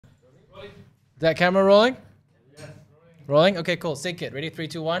that camera rolling? Yes, rolling. Okay, cool. Sync it. Ready? 3,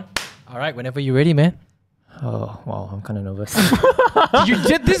 2, 1. All right, whenever you're ready, man. Oh, wow, I'm kind of nervous.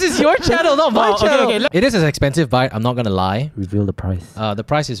 This is your channel, not my channel. Okay. It is an expensive bite, I'm not gonna lie. Reveal the price. The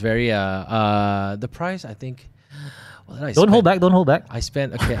price is very, the price, I think, what did I Don't hold back, don't hold back. I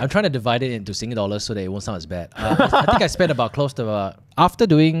spent, okay, I'm trying to divide it into Sing dollars so that it won't sound as bad. I think I spent about close to, after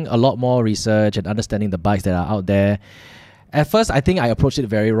doing a lot more research and understanding the bikes that are out there, at first, I think I approached it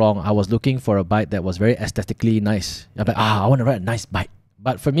very wrong. I was looking for a bike that was very aesthetically nice. I'm like, I want to ride a nice bike.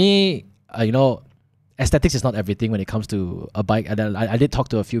 But for me, you know, aesthetics is not everything when it comes to a bike. And then I did talk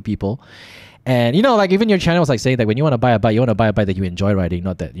to a few people. And, you know, like even your channel was like saying that when you want to buy a bike, you want to buy a bike that you enjoy riding,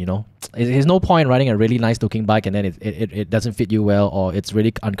 not that, you know. There's no point riding a really nice looking bike and then it doesn't fit you well or it's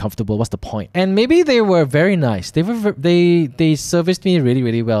really uncomfortable. What's the point? And maybe they were very nice. They serviced me really,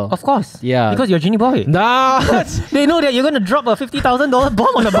 really well. Of course. Yeah. Because you're Jinnyboy. Nah. They know that you're going to drop a $50,000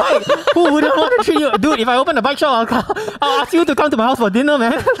 bomb on a bike. Who wouldn't want to treat you? Dude, if I open a bike shop, I'll ask you to come to my house for dinner,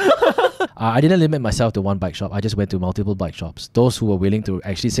 man. I didn't limit myself to one bike shop. I just went to multiple bike shops. Those who were willing to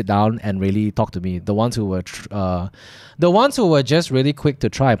actually sit down and really talk to me. The ones who were just really quick to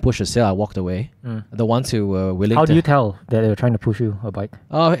try and push a sale, I walked away. The ones who were willing. How do you tell that they were trying to push you a bike?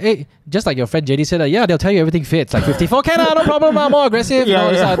 Hey, just like your friend JD said, yeah, they'll tell you everything fits. Like 54, no problem. I'm more aggressive. Yeah,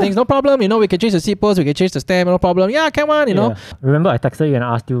 these other things, no problem. You know, we can change the seat post, we can change the stem, no problem. Yeah, come on, you know. Remember, I texted you and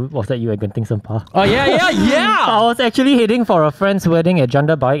I asked you, was that you at Genting Sempah? Oh yeah. I was actually heading for a friend's wedding at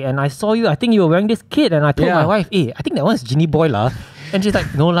Janda Bike, and I saw you. I think you were wearing this kit, and I told my wife, "Hey, I think that one's Jinnyboy lah." And she's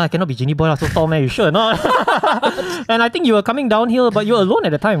like, "No lah, cannot be Jinnyboy lah, so tall man, you sure or not?" And I think you were coming downhill, but you were alone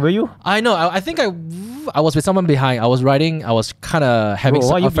at the time, were you? I know. I think I was with someone behind. I was riding. I was kind of having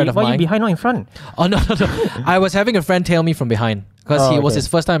a friend of mine. Why you behind, not in front? Oh no. I was having a friend tail me from behind because it was his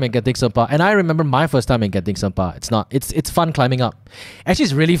first time in Genting Sempah, and I remember my first time in Genting Sempah. It's fun climbing up. Actually,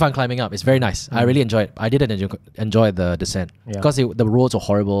 it's really fun climbing up. It's very nice. I really enjoyed it. I didn't enjoy the descent because the roads were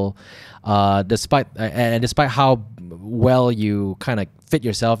horrible. Despite how well you kind of fit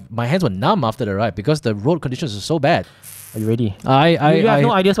yourself, my hands were numb after the ride because the road conditions were so bad. Are you ready? You have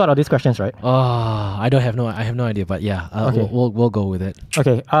no ideas what are these questions, right? I have no idea, but yeah, okay. we'll go with it.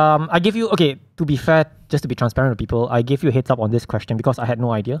 Okay. I give you, to be fair, just to be transparent with people, I gave you a heads up on this question because I had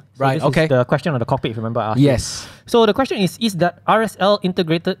no idea. So right. This is the question on the cockpit, if you remember I asked Yes. you. So the question is that RSL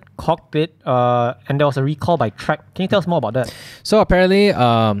integrated cockpit and there was a recall by Trek. Can you tell us more about that? So apparently,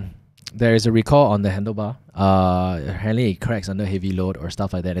 there is a recall on the handlebar. Apparently it cracks under heavy load or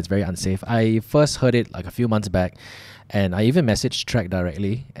stuff like that. It's very unsafe. I first heard it like a few months back, and I even messaged Trek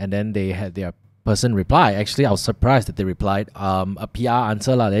directly, and then they had their person reply. Actually, I was surprised that they replied a PR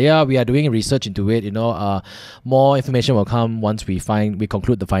answer lah. Yeah, we are doing research into it. You know, more information will come once we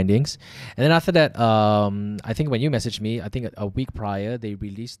conclude the findings. And then after that, I think when you messaged me, I think a week prior they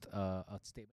released a statement.